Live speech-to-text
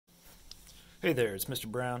Hey there, it's Mr.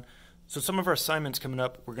 Brown. So some of our assignments coming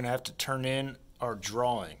up, we're going to have to turn in our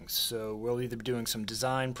drawings. So we'll either be doing some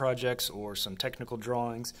design projects or some technical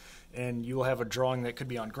drawings, and you will have a drawing that could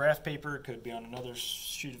be on graph paper, it could be on another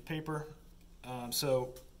sheet of paper.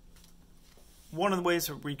 So one of the ways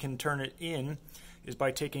that we can turn it in is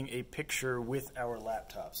by taking a picture with our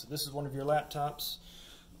laptop. So this is one of your laptops.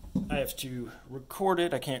 I have to record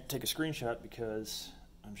it. I can't take a screenshot because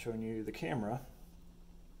I'm showing you the camera.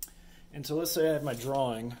 And so let's say I have my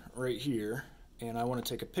drawing right here, and I want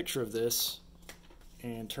to take a picture of this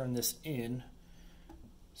and turn this in.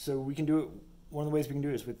 So we can do it, one of the ways we can do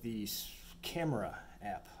it is with the camera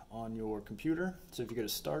app on your computer. So if you go to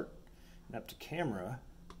Start and up to Camera,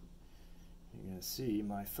 you're going to see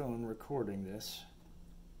my phone recording this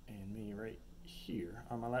and me right here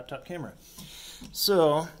on my laptop camera.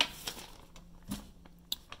 So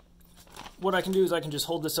what I can do is I can just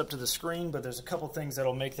hold this up to the screen, but there's a couple things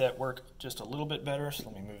that'll make that work just a little bit better. So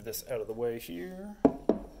let me move this out of the way here.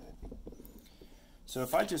 So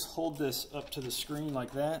if I just hold this up to the screen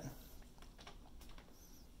like that,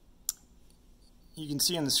 you can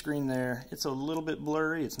see on the screen there, it's a little bit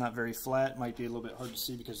blurry. It's not very flat. It might be a little bit hard to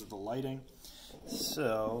see because of the lighting.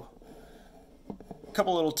 So a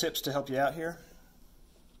couple little tips to help you out here.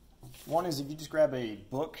 One is if you just grab a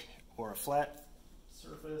book or a flat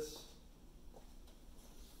surface,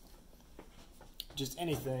 just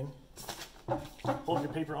anything, hold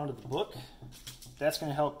your paper onto the book. That's going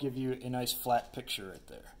to help give you a nice flat picture right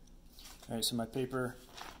there. Alright, so my paper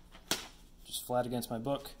just flat against my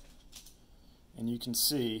book, and you can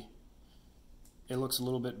see it looks a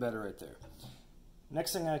little bit better right there.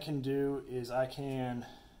 Next thing I can do is I can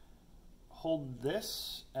hold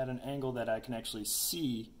this at an angle that I can actually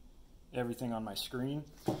see everything on my screen,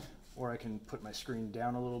 or I can put my screen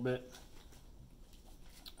down a little bit,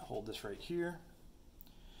 hold this right here,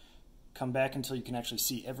 come back until you can actually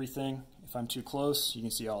see everything. If I'm too close, you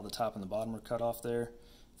can see all the top and the bottom are cut off there.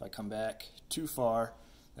 If I come back too far,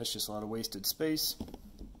 that's just a lot of wasted space.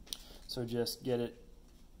 So just get it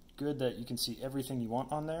good that you can see everything you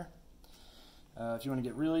want on there. If you want to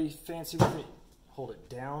get really fancy with it, hold it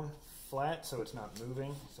down flat so it's not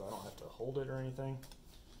moving, so I don't have to hold it or anything.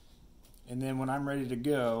 And then when I'm ready to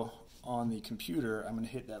go on the computer, I'm going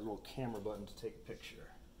to hit that little camera button to take a picture.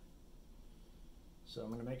 So I'm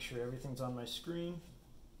going to make sure everything's on my screen.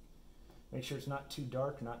 Make sure it's not too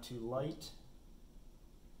dark, not too light.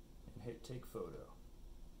 And hit take photo.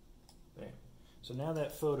 Bam. So now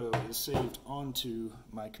that photo is saved onto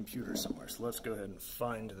my computer somewhere. So let's go ahead and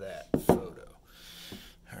find that photo.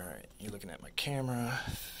 Alright, you're looking at my camera.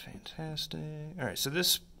 Fantastic. Alright, so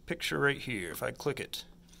this picture right here, if I click it,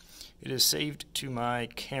 it is saved to my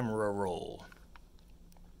camera roll.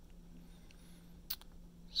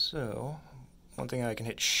 So one thing I can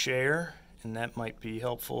hit share, and that might be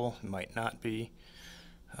helpful, might not be,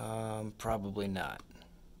 probably not.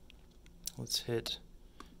 Let's hit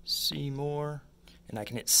see more, and I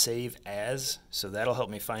can hit save as, so that'll help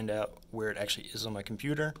me find out where it actually is on my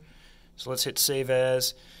computer. So let's hit save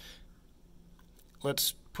as.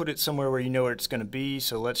 Let's put it somewhere where you know where it's going to be,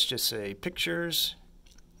 so let's just say pictures,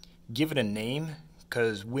 give it a name,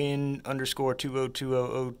 because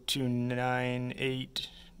win_20200298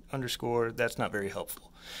 underscore, that's not very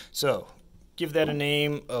helpful. So give that a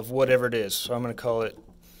name of whatever it is. So I'm going to call it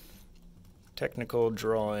Technical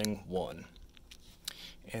Drawing 1.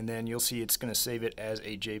 And then you'll see it's going to save it as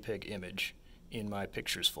a JPEG image in my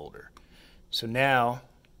pictures folder. So now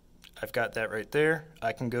I've got that right there.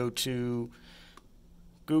 I can go to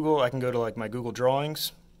Google. I can go to like my Google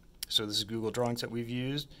Drawings. So this is Google Drawings that we've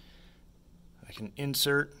used. I can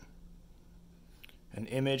insert an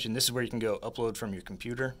image, and this is where you can go upload from your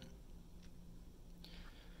computer.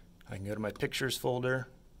 I can go to my pictures folder,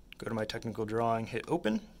 go to my technical drawing, hit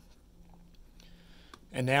open,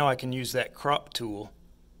 and now I can use that crop tool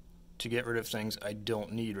to get rid of things I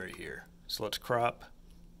don't need right here. So let's crop.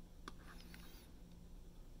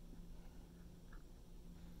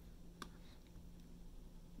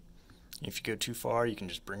 If you go too far, you can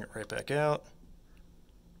just bring it right back out.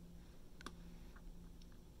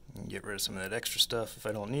 And get rid of some of that extra stuff if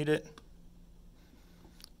I don't need it.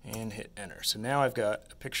 And hit enter. So now I've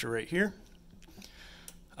got a picture right here.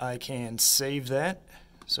 I can save that.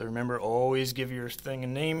 So remember, always give your thing a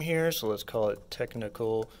name here. So let's call it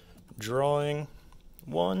Technical Drawing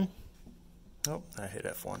 1. Oh, I hit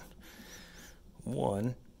F1.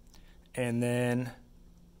 1. And then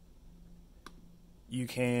you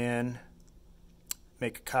can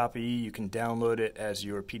make a copy. You can download it as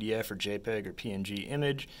your PDF or JPEG or PNG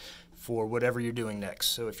image for whatever you're doing next.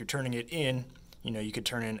 So if you're turning it in, you could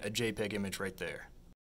turn in a JPEG image right there.